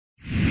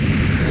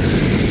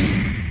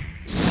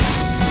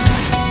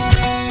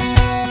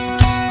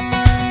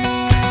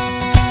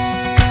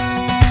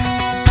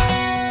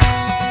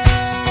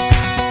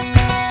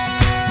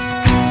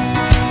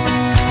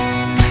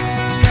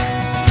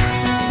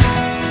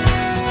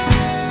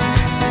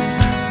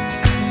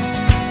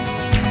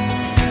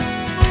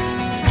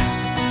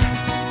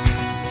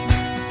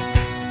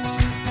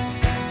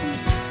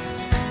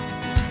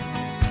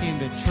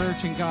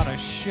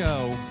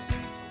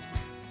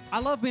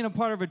love being a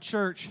part of a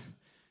church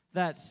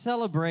that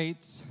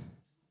celebrates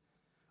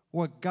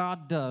what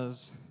God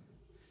does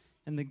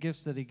and the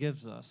gifts that he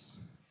gives us.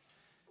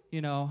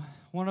 You know,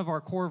 one of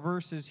our core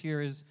verses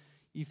here is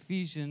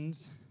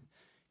Ephesians,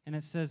 and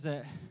it says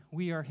that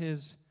we are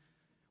his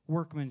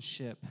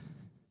workmanship,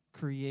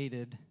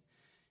 created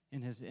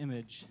in his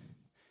image.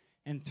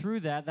 And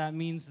through that, that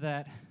means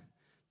that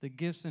the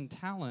gifts and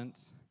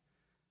talents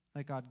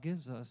that God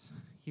gives us,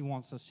 he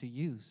wants us to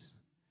use.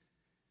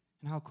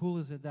 And how cool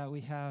is it that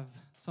we have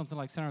something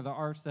like Center of the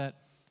Arts that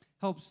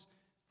helps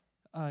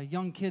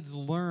young kids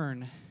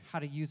learn how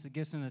to use the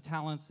gifts and the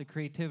talents, the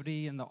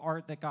creativity, and the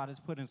art that God has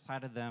put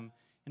inside of them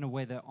in a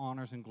way that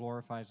honors and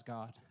glorifies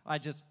God.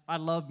 I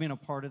love being a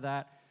part of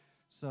that,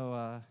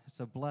 so it's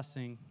a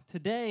blessing.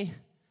 Today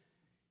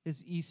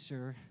is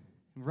Easter,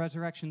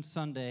 Resurrection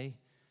Sunday,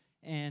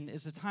 and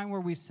it's a time where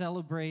we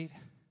celebrate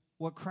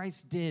what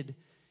Christ did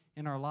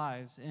in our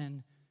lives.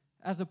 And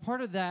as a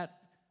part of that,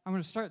 I'm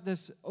going to start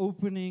this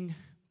opening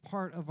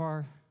part of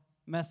our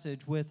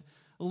message with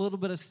a little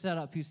bit of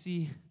setup. You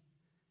see,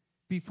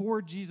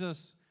 before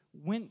Jesus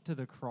went to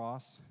the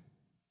cross,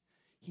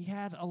 he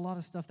had a lot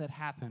of stuff that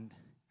happened.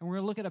 And we're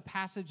going to look at a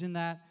passage in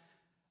that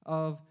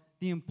of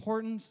the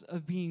importance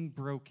of being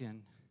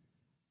broken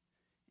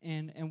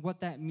and what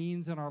that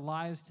means in our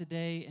lives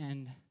today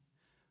and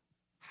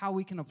how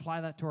we can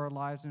apply that to our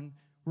lives. And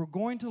we're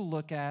going to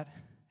look at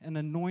an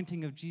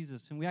anointing of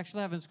Jesus. And we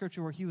actually have in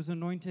Scripture where he was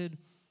anointed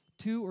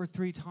 2 or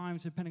 3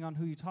 times, depending on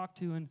who you talk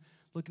to and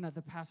looking at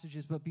the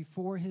passages. But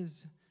before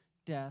his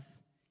death,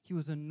 he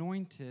was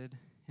anointed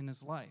in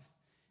his life.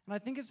 And I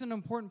think it's an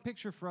important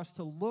picture for us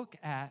to look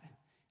at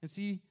and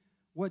see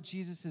what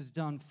Jesus has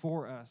done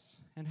for us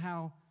and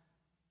how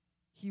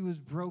he was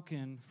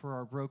broken for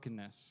our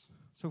brokenness.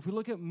 So if we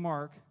look at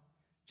Mark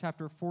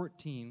chapter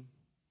 14,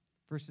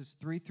 verses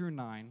 3 through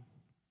 9,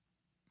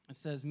 it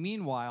says,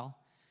 "Meanwhile,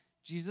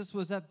 Jesus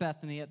was at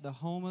Bethany at the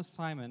home of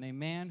Simon, a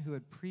man who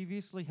had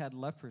previously had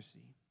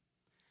leprosy.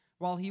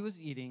 While he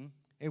was eating,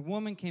 a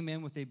woman came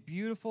in with a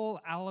beautiful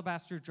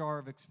alabaster jar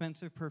of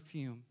expensive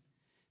perfume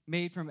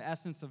made from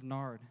essence of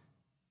nard.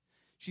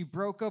 She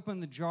broke open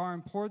the jar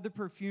and poured the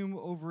perfume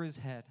over his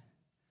head.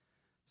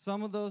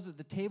 Some of those at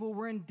the table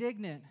were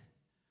indignant.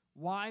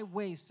 Why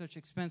waste such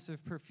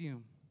expensive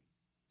perfume?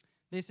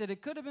 They said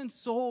it could have been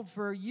sold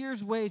for a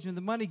year's wage and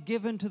the money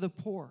given to the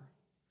poor.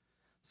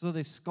 So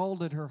they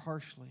scolded her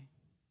harshly.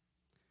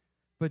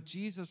 But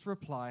Jesus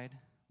replied,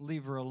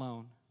 'Leave her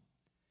alone.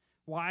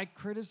 Why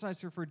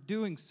criticize her for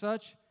doing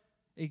such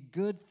a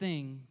good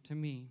thing to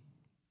me?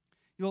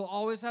 You'll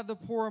always have the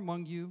poor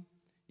among you,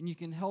 and you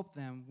can help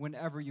them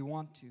whenever you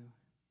want to.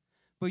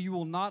 But you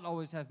will not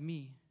always have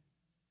me.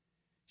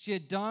 She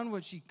had done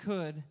what she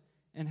could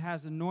and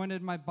has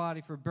anointed my body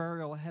for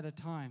burial ahead of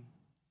time.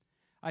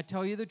 I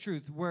tell you the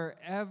truth,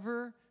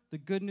 wherever the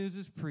good news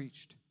is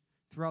preached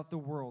throughout the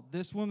world,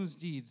 this woman's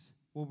deeds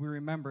will be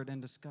remembered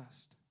and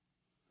discussed.'"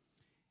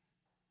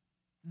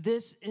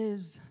 This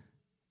is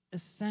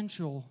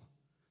essential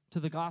to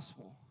the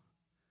gospel.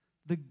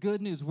 The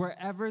good news,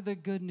 wherever the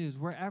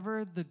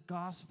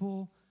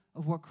gospel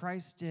of what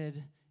Christ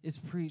did is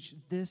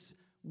preached, this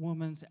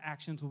woman's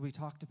actions will be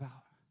talked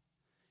about.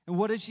 And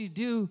what did she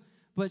do?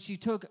 But she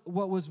took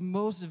what was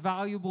most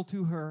valuable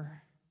to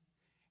her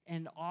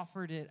and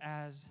offered it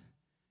as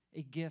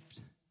a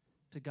gift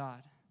to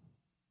God.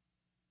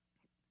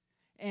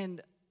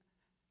 And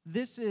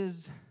this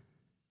is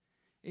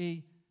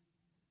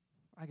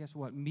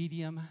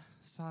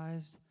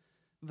medium-sized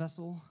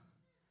vessel.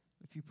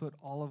 If you put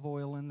olive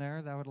oil in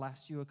there, that would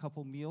last you a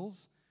couple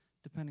meals,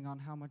 depending on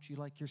how much you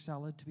like your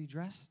salad to be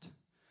dressed.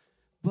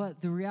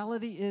 But the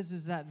reality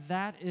is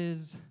that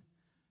is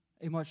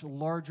a much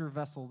larger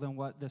vessel than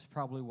what this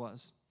probably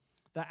was.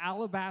 The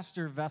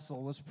alabaster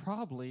vessel was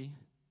probably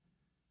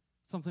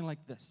something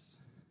like this.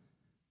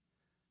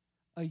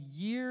 A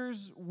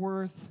year's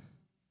worth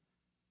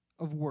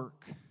of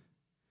work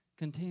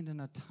contained in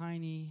a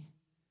tiny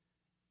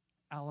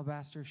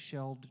alabaster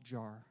shelled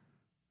jar.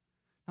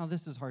 Now,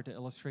 this is hard to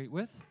illustrate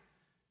with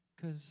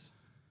because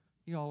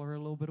y'all are a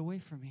little bit away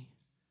from me.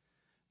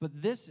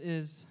 But this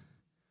is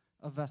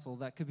a vessel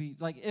that could be,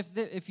 like,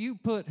 if you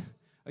put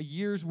a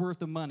year's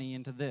worth of money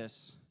into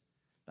this,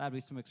 that'd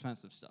be some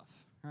expensive stuff,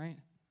 right?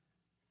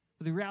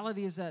 But the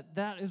reality is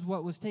that is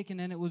what was taken,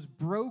 and it was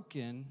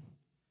broken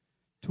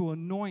to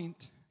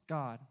anoint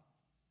God.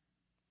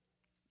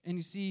 And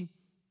you see,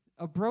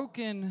 a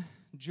broken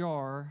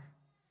jar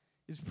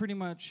is pretty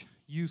much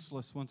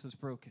useless once it's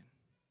broken.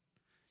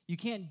 You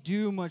can't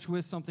do much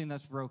with something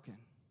that's broken.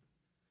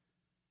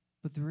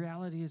 But the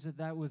reality is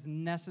that was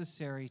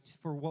necessary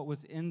for what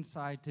was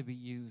inside to be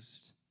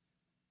used.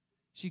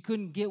 She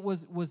couldn't get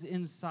what was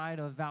inside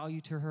of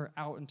value to her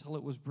out until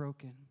it was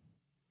broken.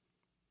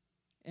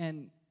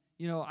 And,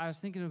 you know, I was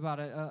thinking about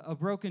it. A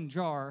broken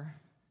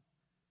jar,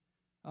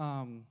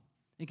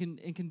 it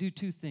can do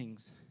 2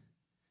 things.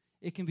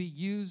 It can be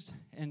used,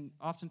 and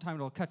oftentimes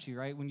it'll cut you,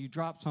 right? When you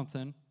drop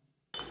something,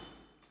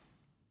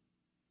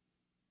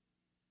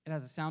 it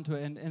has a sound to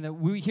it,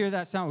 and we hear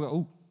that sound, we go,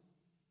 oh.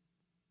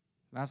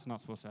 That's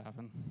not supposed to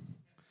happen.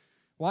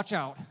 Watch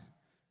out.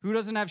 Who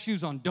doesn't have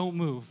shoes on? Don't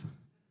move.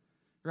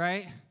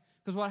 Right?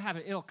 Because what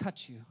happens? It'll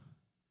cut you.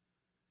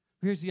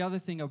 Here's the other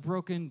thing. A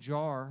broken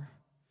jar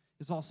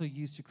is also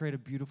used to create a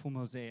beautiful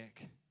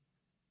mosaic.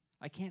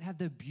 I can't have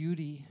the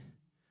beauty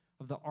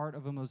of the art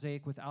of a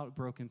mosaic without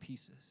broken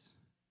pieces.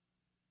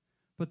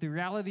 But the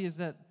reality is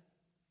that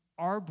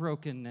our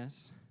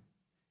brokenness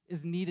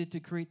is needed to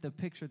create the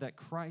picture that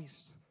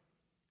Christ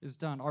is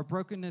done. Our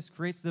brokenness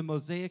creates the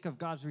mosaic of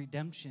God's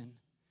redemption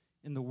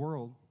in the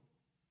world.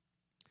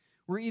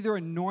 We're either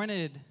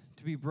anointed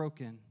to be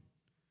broken,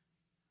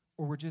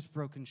 or we're just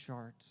broken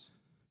shards.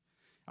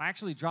 I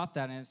actually dropped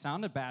that, and it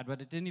sounded bad,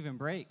 but it didn't even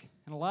break.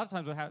 And a lot of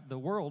times the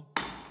world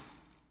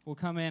will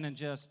come in and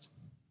just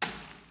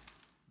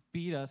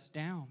beat us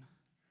down.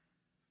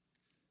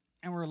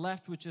 And we're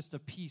left with just a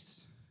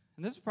piece.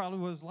 And this is probably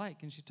what it was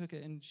like. And she took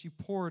it and she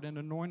poured and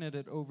anointed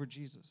it over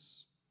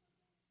Jesus.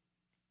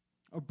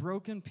 A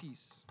broken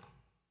piece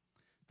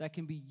that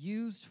can be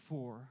used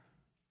for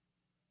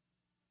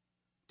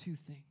two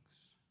things: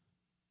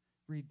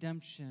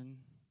 redemption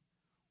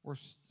or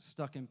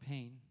stuck in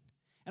pain.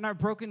 And our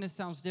brokenness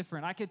sounds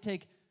different. I could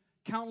take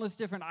countless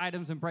different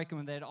items and break them,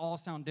 and they'd all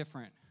sound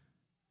different.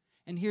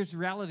 And here's the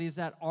reality is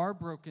that our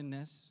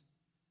brokenness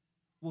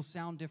will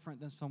sound different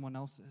than someone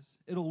else's.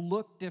 It'll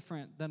look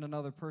different than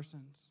another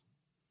person's.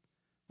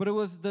 But it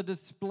was the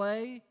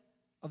display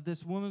of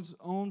this woman's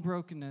own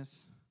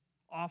brokenness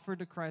offered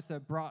to Christ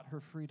that brought her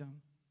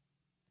freedom.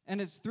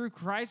 And it's through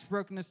Christ's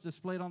brokenness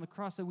displayed on the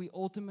cross that we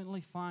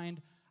ultimately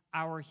find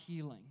our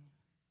healing.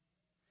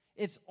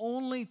 It's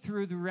only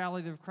through the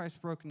reality of Christ's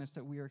brokenness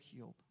that we are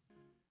healed.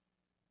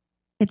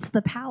 It's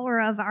the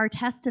power of our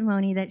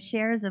testimony that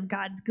shares of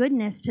God's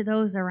goodness to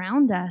those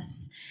around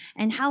us.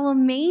 And how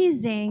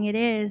amazing it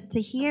is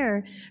to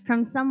hear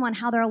from someone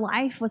how their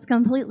life was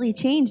completely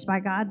changed by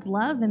God's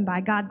love and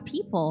by God's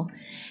people.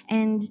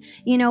 And,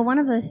 you know, one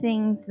of the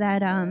things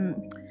that I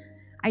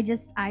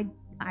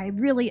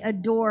really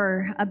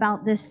adore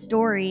about this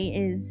story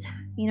is,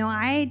 you know,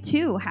 I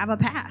too have a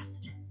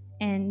past.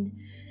 And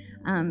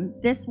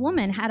this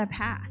woman had a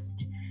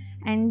past.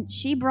 And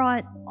she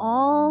brought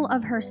all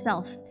of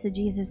herself to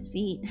Jesus'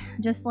 feet,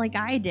 just like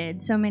I did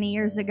so many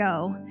years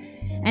ago.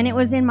 And it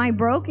was in my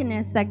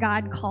brokenness that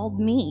God called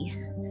me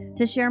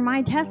to share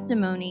my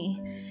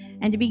testimony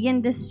and to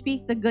begin to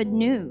speak the good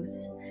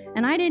news.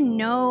 And I didn't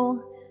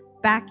know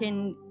back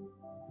in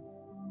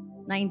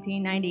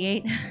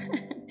 1998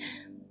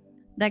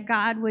 that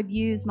God would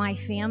use my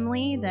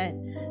family, that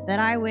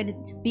I would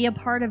be a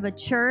part of a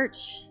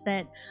church,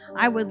 that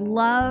I would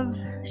love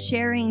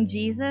sharing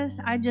Jesus.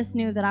 I just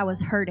knew that I was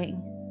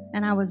hurting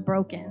and I was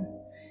broken.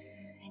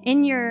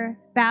 In your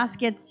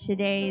baskets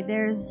today,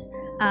 there's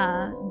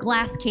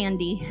glass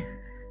candy.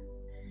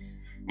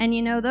 And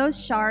you know,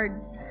 those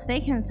shards,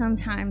 they can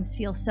sometimes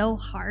feel so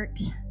hard.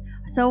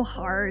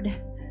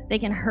 They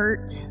can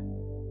hurt.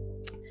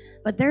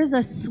 But there's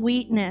a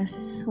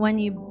sweetness when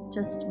you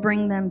just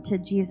bring them to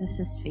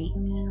Jesus' feet.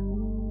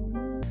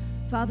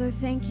 Father,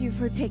 thank you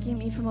for taking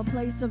me from a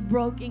place of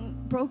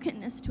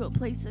brokenness to a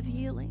place of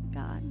healing,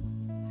 God.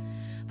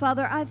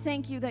 Father, I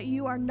thank you that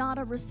you are not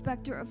a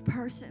respecter of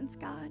persons,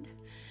 God.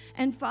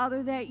 And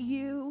Father, that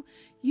you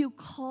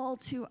call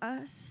to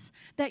us,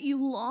 that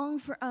you long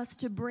for us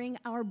to bring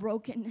our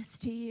brokenness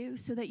to you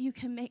so that you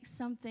can make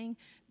something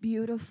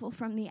beautiful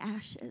from the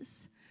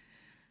ashes.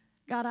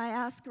 God, I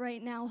ask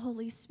right now,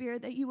 Holy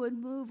Spirit, that you would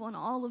move on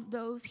all of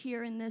those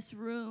here in this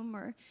room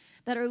or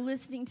that are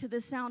listening to the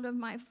sound of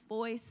my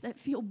voice that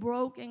feel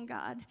broken,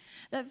 God,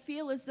 that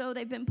feel as though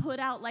they've been put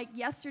out like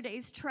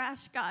yesterday's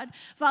trash, God.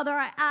 Father,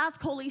 I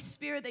ask, Holy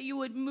Spirit, that you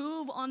would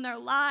move on their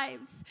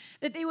lives,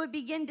 that they would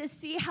begin to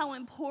see how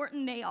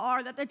important they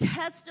are, that the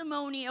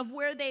testimony of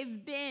where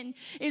they've been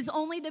is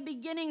only the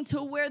beginning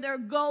to where they're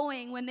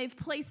going when they've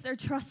placed their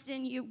trust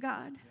in you,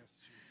 God.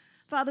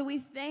 Father, we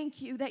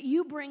thank you that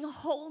you bring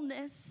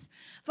wholeness.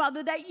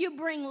 Father, that you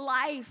bring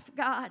life,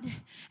 God,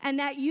 and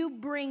that you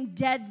bring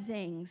dead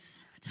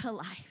things to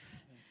life.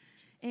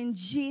 In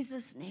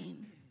Jesus'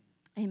 name,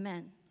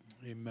 amen.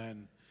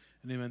 Amen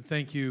and amen.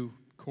 Thank you,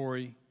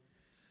 Corey.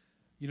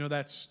 You know,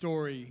 that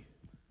story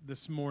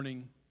this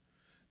morning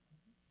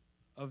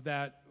of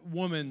that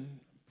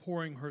woman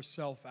pouring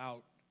herself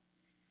out,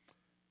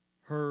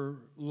 her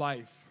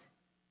life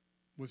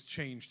was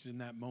changed in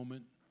that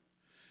moment.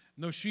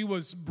 And though she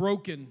was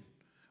broken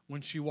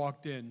when she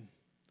walked in,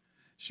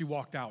 she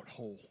walked out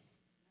whole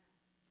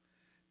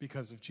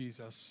because of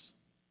Jesus.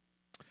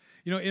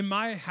 You know, in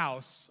my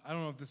house, I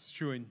don't know if this is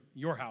true in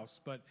your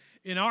house, but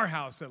in our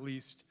house at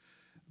least,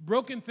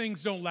 broken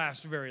things don't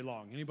last very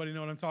long. Anybody know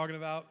what I'm talking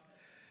about?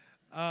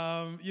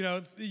 You know,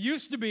 it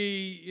used to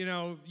be,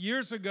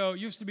 years ago, it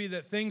used to be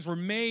that things were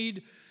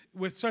made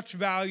with such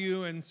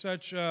value and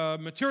such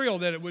material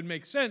that it would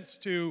make sense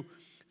to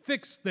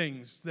fix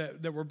things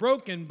that were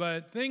broken,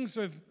 but things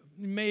have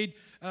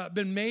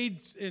been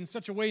made in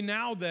such a way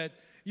now that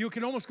you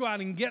can almost go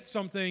out and get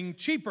something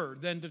cheaper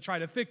than to try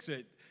to fix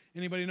it.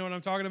 Anybody know what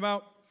I'm talking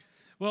about?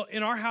 Well,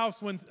 in our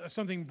house, when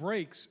something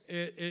breaks,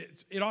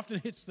 it often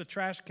hits the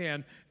trash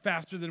can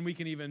faster than we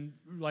can even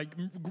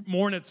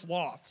mourn its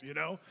loss, you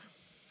know?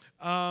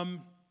 And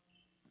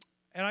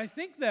I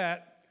think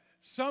that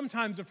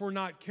sometimes if we're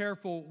not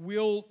careful,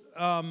 we'll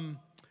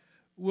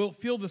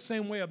feel the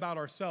same way about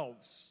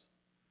ourselves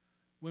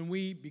when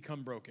we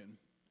become broken.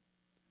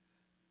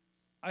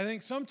 I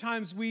think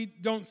sometimes we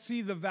don't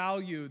see the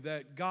value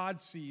that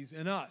God sees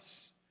in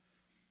us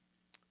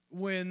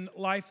when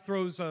life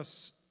throws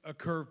us a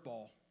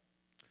curveball.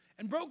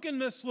 And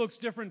brokenness looks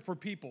different for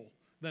people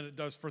than it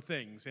does for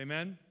things,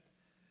 amen?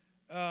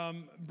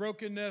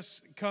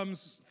 Brokenness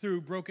comes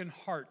through broken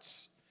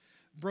hearts,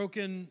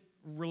 broken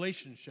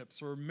relationships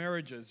or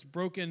marriages,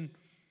 broken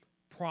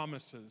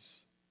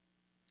promises.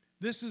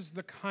 This is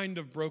the kind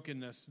of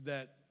brokenness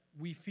that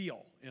we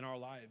feel in our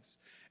lives.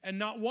 And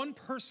not one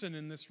person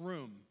in this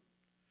room,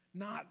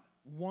 not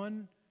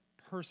one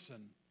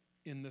person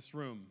in this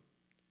room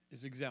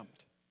is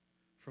exempt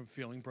from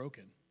feeling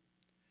broken.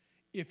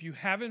 If you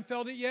haven't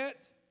felt it yet,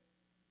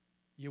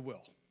 you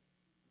will.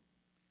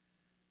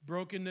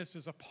 Brokenness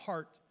is a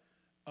part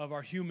of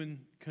our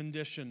human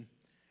condition.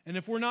 And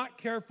if we're not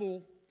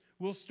careful,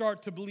 we'll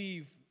start to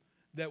believe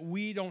that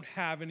we don't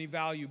have any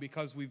value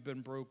because we've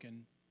been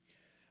broken.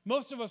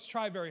 Most of us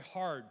try very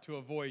hard to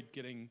avoid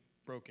getting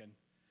broken.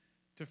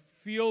 To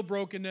feel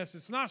brokenness,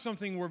 it's not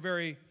something we're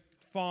very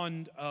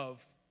fond of.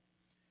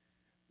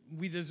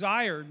 We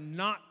desire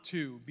not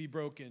to be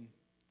broken.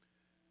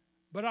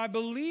 But I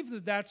believe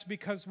that that's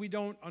because we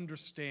don't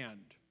understand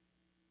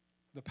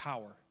the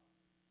power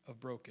of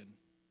broken.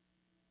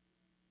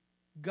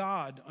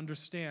 God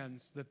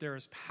understands that there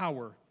is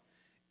power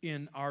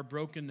in our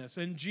brokenness.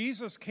 And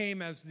Jesus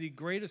came as the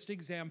greatest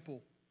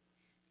example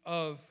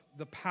of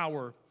the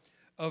power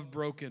of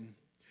broken.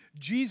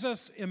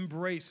 Jesus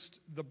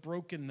embraced the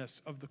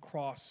brokenness of the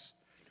cross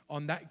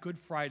on that Good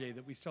Friday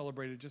that we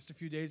celebrated just a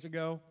few days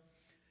ago.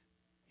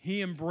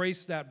 He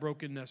embraced that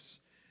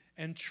brokenness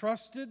and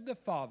trusted the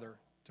Father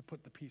to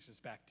put the pieces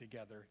back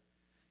together.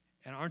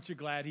 And aren't you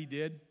glad he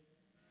did?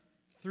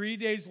 3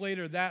 days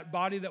later, that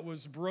body that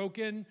was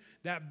broken,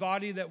 that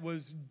body that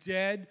was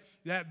dead,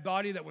 that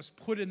body that was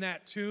put in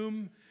that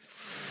tomb,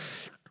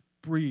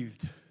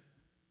 breathed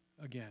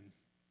again.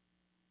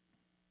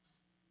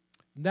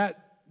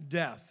 That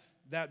death,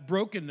 that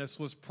brokenness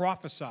was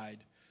prophesied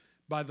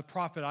by the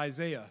prophet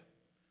Isaiah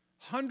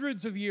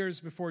hundreds of years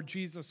before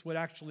Jesus would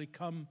actually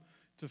come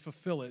to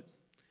fulfill it.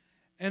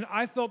 And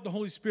I felt the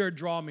Holy Spirit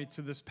draw me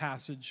to this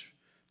passage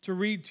to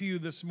read to you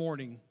this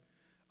morning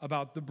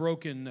about the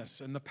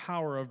brokenness and the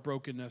power of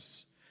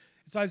brokenness.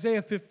 It's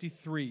Isaiah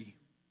 53,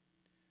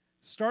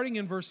 starting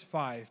in verse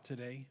 5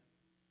 today.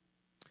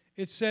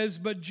 It says,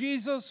 "But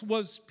Jesus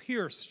was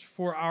pierced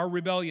for our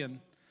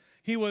rebellion.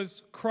 He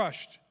was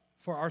crushed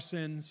for our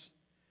sins.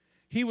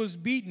 He was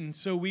beaten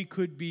so we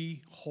could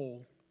be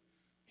whole.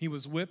 He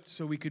was whipped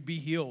so we could be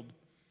healed.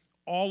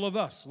 All of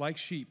us, like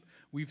sheep,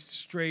 we've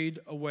strayed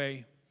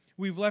away.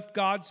 We've left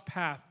God's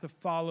path to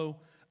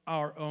follow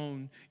our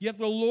own. Yet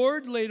the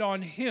Lord laid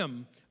on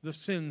him the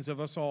sins of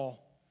us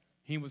all.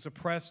 He was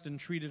oppressed and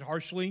treated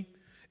harshly,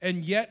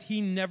 and yet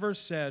he never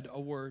said a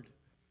word.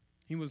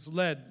 He was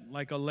led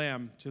like a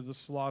lamb to the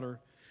slaughter,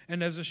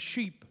 and as a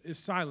sheep is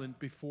silent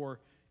before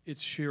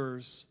its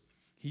shearers,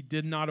 he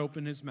did not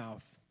open his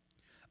mouth.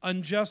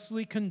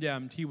 Unjustly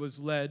condemned, he was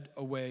led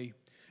away.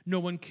 No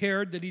one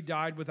cared that he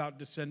died without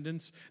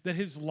descendants, that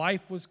his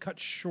life was cut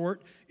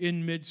short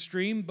in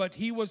midstream, but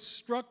he was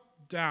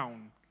struck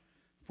down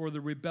for the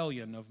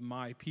rebellion of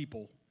my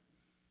people.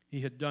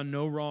 He had done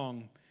no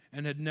wrong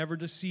and had never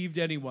deceived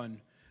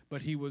anyone,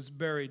 but he was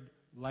buried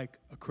like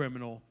a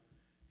criminal.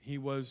 He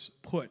was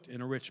put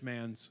in a rich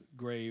man's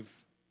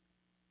grave."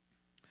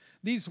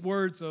 These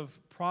words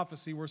of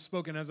prophecy were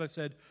spoken, as I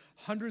said,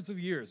 hundreds of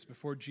years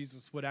before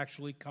Jesus would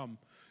actually come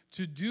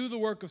to do the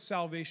work of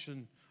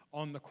salvation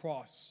on the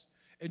cross.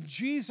 And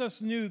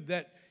Jesus knew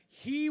that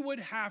he would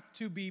have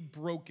to be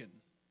broken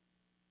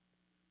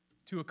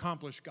to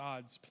accomplish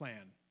God's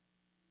plan.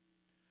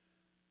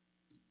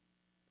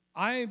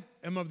 I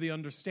am of the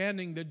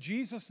understanding that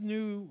Jesus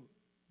knew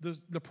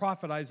the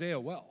prophet Isaiah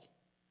well.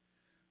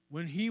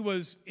 When he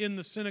was in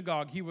the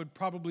synagogue, he would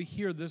probably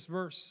hear this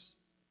verse.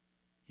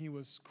 He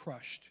was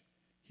crushed.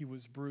 He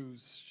was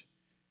bruised.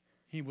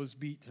 He was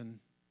beaten.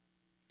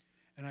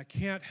 And I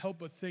can't help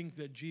but think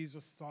that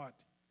Jesus thought,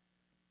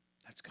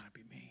 that's going to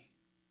be me.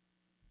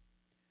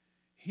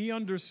 He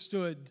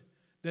understood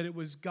that it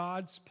was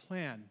God's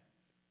plan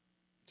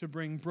to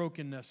bring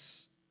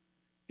brokenness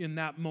in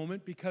that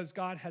moment because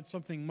God had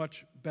something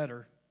much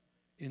better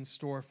in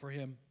store for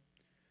him.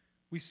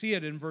 We see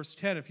it in verse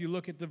 10. If you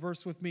look at the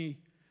verse with me,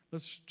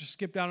 let's just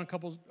skip down a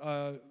couple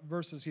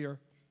verses here.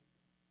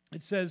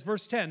 It says,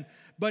 verse 10,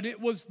 "But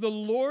it was the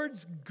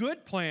Lord's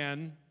good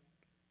plan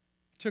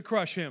to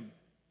crush him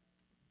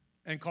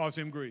and cause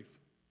him grief."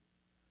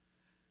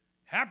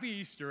 Happy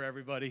Easter,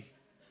 everybody.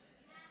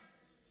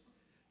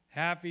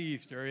 Happy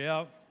Easter,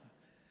 yep.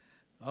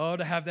 Oh,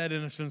 to have that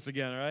innocence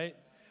again, right?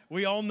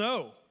 We all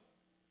know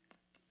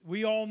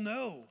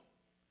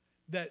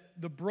that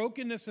the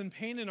brokenness and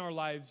pain in our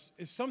lives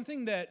is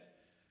something that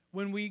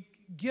when we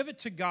give it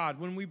to God,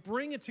 when we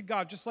bring it to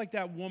God, just like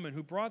that woman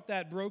who brought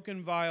that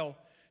broken vial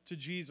to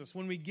Jesus,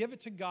 when we give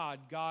it to God,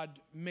 God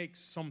makes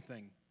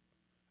something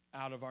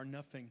out of our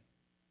nothing.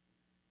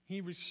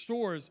 He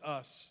restores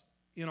us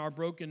in our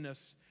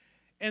brokenness.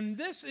 And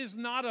this is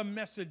not a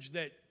message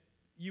that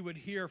you would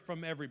hear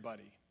from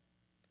everybody.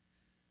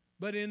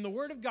 But in the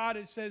Word of God,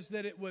 it says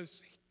that it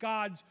was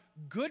God's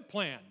good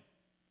plan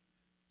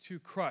to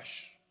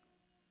crush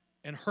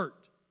and hurt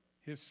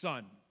His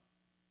Son.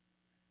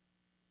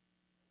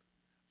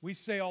 We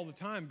say all the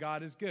time,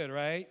 God is good,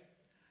 right?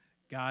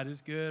 God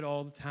is good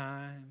all the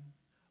time,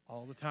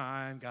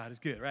 God is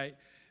good, right?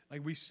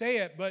 Like we say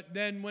it, but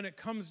then when it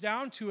comes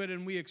down to it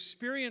and we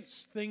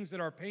experience things that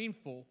are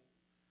painful,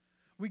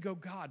 we go,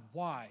 God,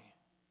 why?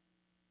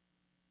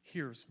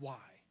 Here's why.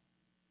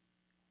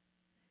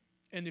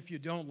 And if you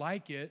don't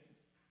like it,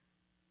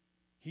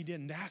 He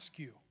didn't ask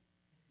you.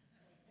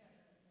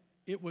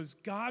 It was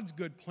God's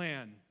good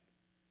plan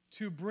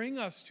to bring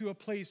us to a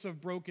place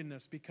of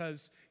brokenness,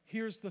 because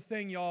here's the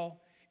thing,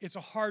 y'all. It's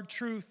a hard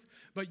truth,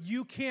 but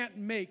you can't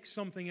make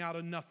something out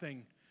of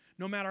nothing.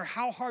 No matter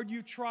how hard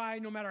you try,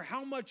 no matter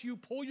how much you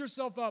pull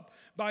yourself up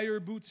by your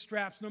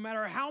bootstraps, no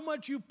matter how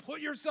much you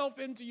put yourself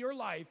into your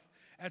life,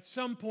 at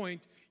some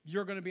point,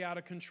 you're going to be out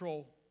of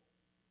control.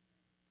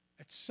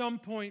 At some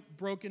point,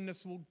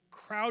 brokenness will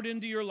crowd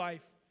into your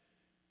life.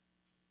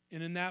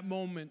 And in that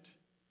moment,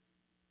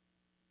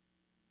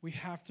 we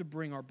have to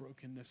bring our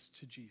brokenness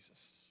to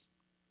Jesus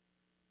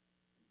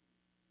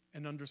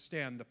and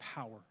understand the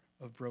power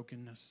of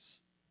brokenness.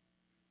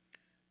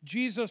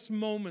 Jesus'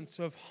 moments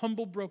of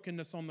humble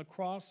brokenness on the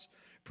cross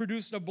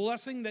produced a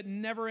blessing that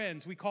never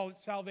ends. We call it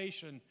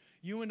salvation.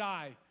 You and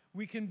I,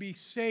 we can be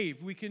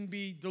saved. We can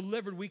be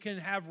delivered. We can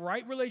have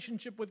right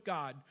relationship with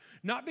God,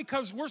 not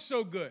because we're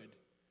so good,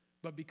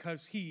 but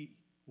because He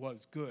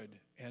was good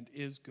and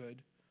is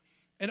good.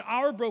 And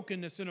our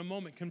brokenness in a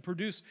moment can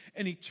produce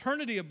an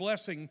eternity of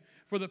blessing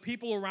for the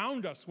people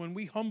around us when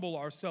we humble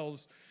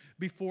ourselves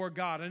before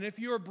God. And if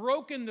you're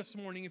broken this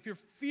morning, if you're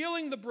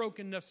feeling the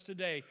brokenness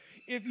today,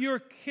 if you're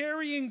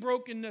carrying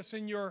brokenness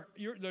in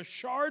the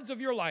shards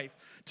of your life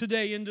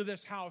today into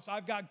this house,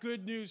 I've got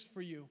good news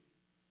for you.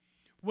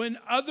 When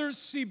others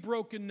see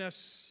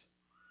brokenness,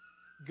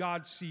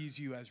 God sees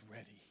you as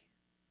ready.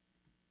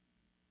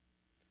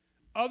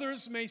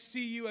 Others may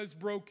see you as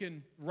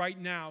broken right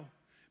now,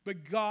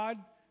 but God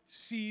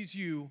sees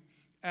you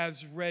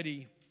as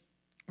ready.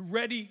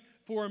 Ready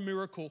for a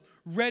miracle,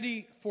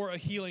 ready for a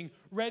healing,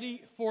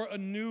 ready for a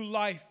new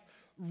life,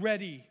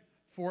 ready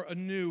for a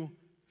new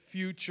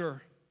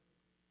future.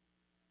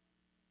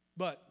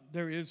 But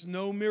there is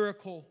no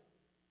miracle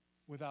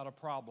without a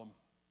problem.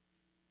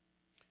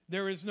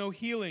 There is no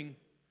healing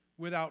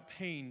without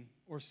pain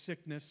or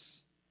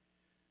sickness.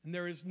 And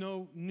there is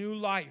no new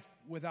life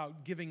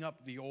without giving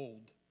up the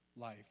old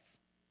life.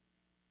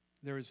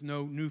 There is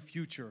no new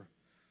future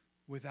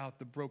without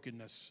the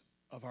brokenness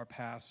of our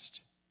past.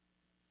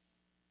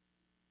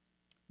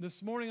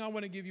 This morning, I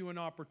want to give you an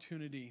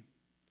opportunity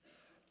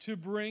to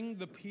bring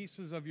the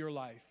pieces of your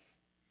life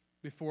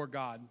before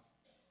God.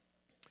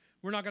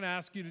 We're not going to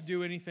ask you to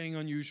do anything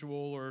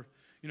unusual, or,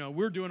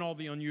 we're doing all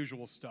the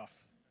unusual stuff.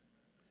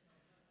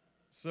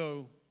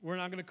 So we're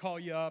not going to call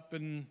you up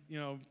and,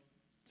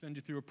 send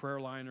you through a prayer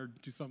line or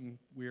do something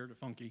weird or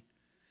funky.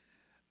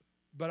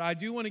 But I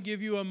do want to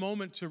give you a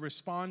moment to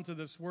respond to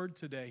this word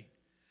today.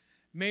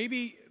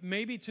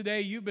 Maybe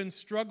today you've been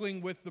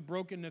struggling with the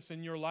brokenness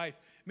in your life.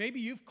 Maybe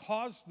you've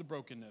caused the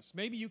brokenness.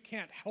 Maybe you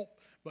can't help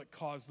but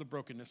cause the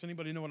brokenness.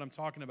 Anybody know what I'm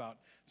talking about?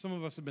 Some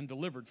of us have been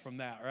delivered from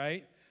that,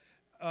 right?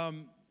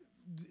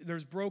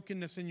 There's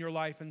brokenness in your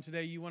life, and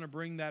today you want to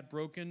bring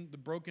the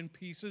broken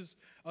pieces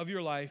of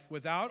your life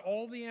without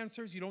all the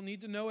answers. You don't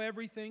need to know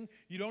everything.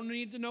 You don't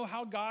need to know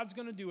how God's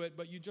going to do it,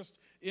 but you just,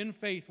 in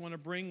faith, want to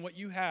bring what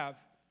you have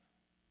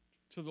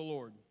to the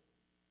Lord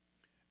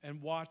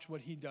and watch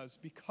what He does.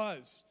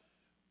 Because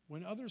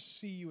when others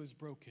see you as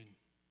broken,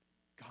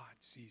 God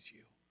sees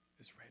you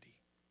as ready.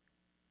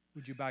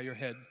 Would you bow your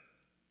head?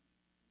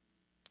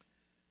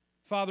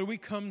 Father, we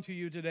come to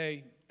you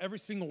today, every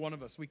single one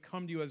of us, we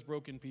come to you as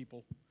broken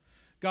people.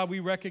 God, we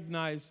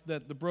recognize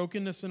that the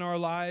brokenness in our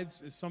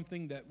lives is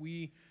something that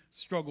we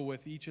struggle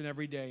with each and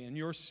every day. And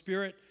your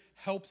Spirit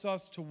helps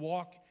us to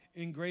walk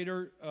in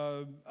greater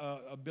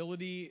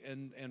ability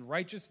and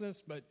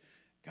righteousness. But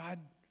God,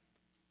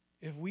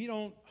 if we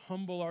don't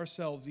humble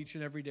ourselves each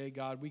and every day,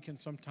 God, we can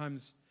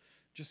sometimes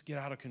just get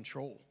out of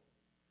control.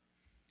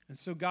 And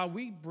so, God,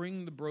 we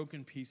bring the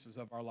broken pieces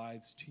of our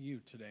lives to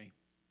you today.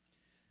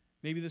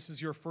 Maybe this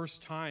is your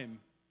first time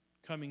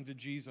coming to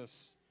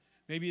Jesus.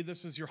 Maybe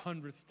this is your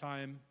 100th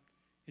time.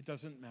 It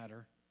doesn't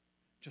matter.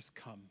 Just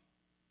come.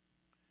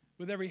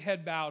 With every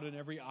head bowed and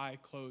every eye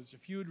closed,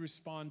 if you would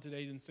respond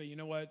today and say, you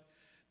know what?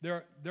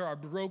 There are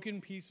broken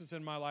pieces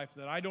in my life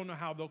that I don't know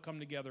how they'll come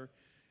together.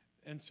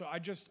 And so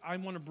I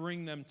want to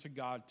bring them to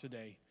God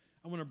today.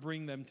 I want to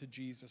bring them to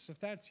Jesus. If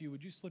that's you,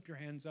 would you slip your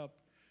hands up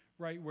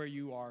right where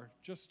you are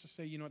just to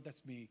say, you know what,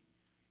 that's me.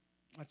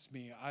 That's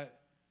me.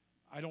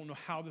 I don't know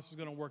how this is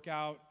going to work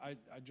out. I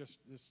just,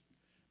 this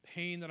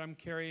pain that I'm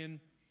carrying,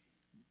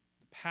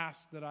 the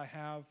past that I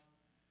have.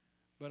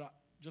 But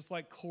just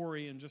like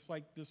Corey and just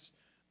like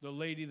the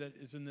lady that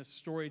is in this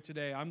story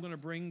today, I'm going to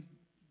bring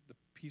the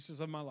pieces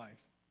of my life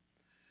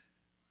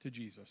to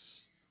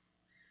Jesus.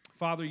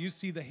 Father, you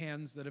see the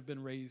hands that have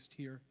been raised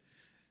here.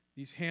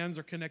 These hands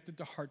are connected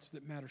to hearts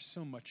that matter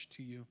so much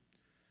to you.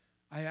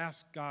 I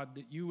ask, God,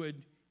 that you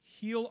would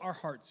heal our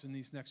hearts in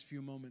these next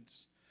few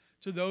moments.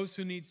 To those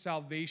who need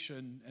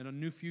salvation and a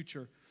new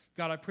future,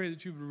 God, I pray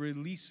that you would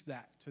release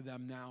that to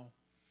them now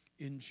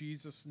in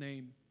Jesus'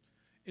 name.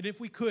 And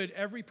if we could,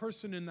 every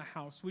person in the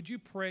house, would you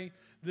pray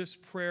this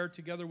prayer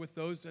together with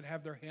those that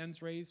have their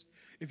hands raised?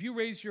 If you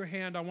raise your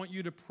hand, I want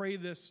you to pray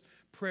this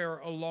prayer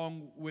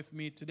along with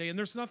me today. And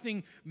there's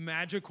nothing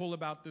magical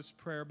about this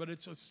prayer, but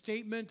it's a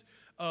statement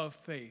of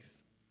faith.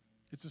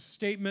 It's a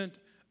statement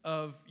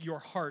of your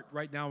heart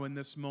right now in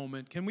this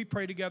moment. Can we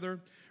pray together?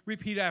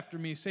 Repeat after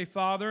me. Say,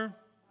 Father.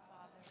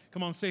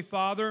 Come on, say,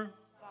 Father.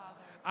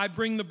 I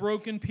bring the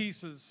broken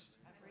pieces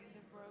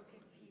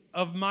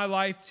of my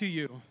life to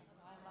you.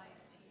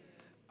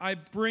 I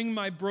bring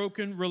my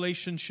broken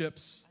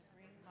relationships.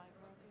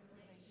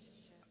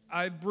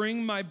 I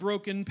bring my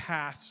broken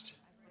past.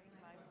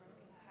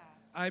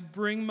 I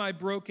bring my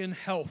broken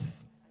health.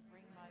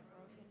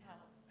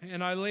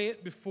 And I lay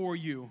it before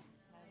you.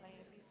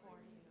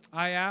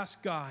 I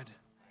ask God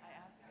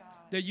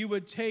that you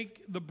would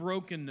take the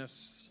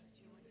brokenness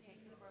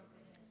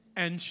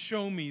and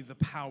show me the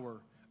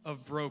power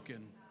of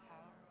broken.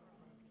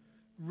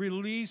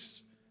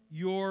 Release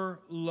your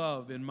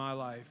love in my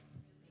life.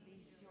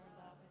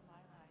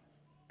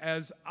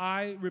 As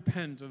I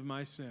repent of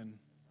my sin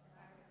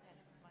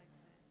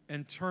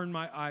and turn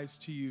my eyes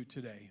to you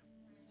today,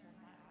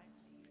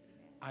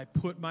 I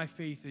put my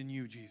faith in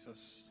you,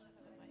 Jesus.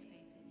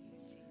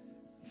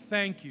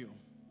 Thank you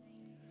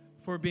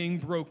for being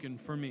broken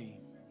for me.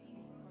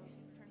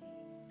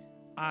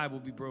 I will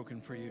be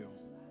broken for you.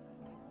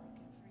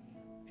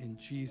 In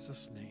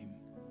Jesus' name,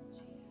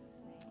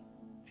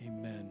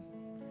 amen.